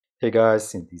Hey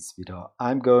guys, in this video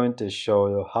I'm going to show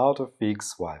you how to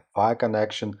fix Wi-Fi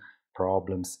connection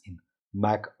problems in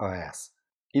macOS.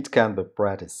 It can be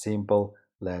pretty simple.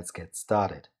 Let's get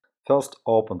started. First,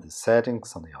 open the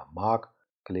settings on your Mac,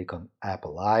 click on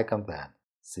Apple icon, then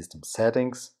System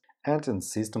Settings, and in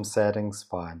System Settings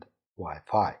find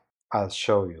Wi-Fi. I'll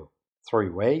show you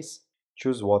 3 ways.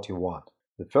 Choose what you want.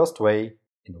 The first way,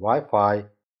 in Wi-Fi,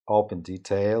 open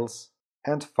Details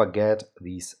and forget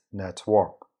this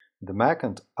network. The Mac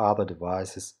and other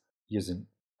devices using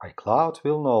iCloud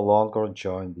will no longer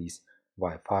join this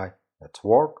Wi-Fi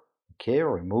network. Okay,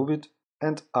 remove it,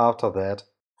 and after that,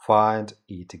 find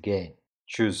it again.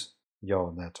 Choose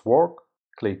your network,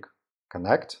 click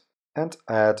Connect, and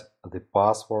add the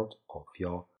password of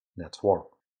your network.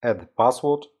 Add the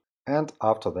password, and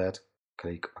after that,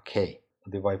 click OK.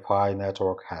 The Wi-Fi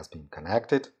network has been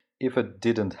connected. If it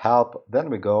didn't help, then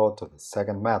we go to the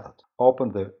second method.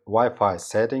 Open the Wi-Fi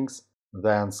settings,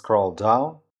 then scroll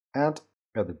down and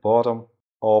at the bottom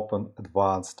open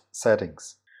Advanced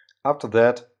Settings. After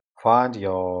that, find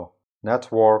your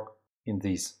network in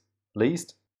this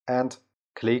list and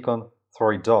click on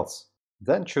 3 dots.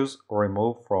 Then choose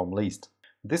Remove from List.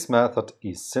 This method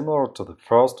is similar to the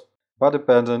first, but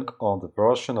depending on the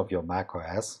version of your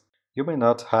macOS, you may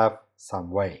not have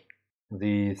some way.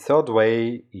 The third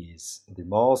way is the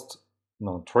most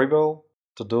non-trivial.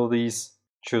 To do this,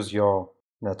 choose your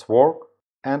network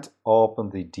and open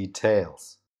the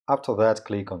details. After that,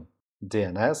 click on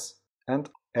DNS and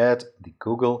add the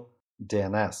Google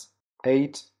DNS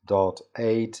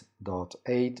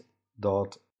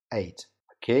 8.8.8.8.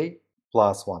 OK,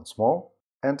 plus once more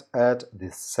and add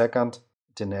the second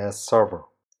DNS server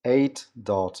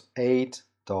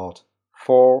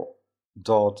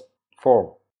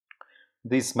 8.8.4.4.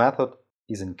 This method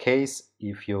is in case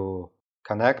if you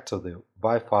connect to the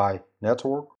Wi-Fi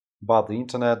network but the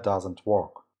internet doesn't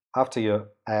work. After you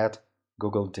add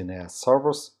Google DNS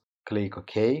servers, click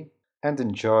OK and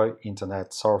enjoy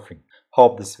internet surfing.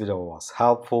 Hope this video was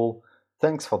helpful.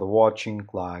 Thanks for the watching,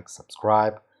 like,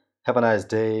 subscribe. Have a nice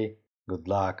day. Good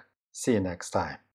luck. See you next time.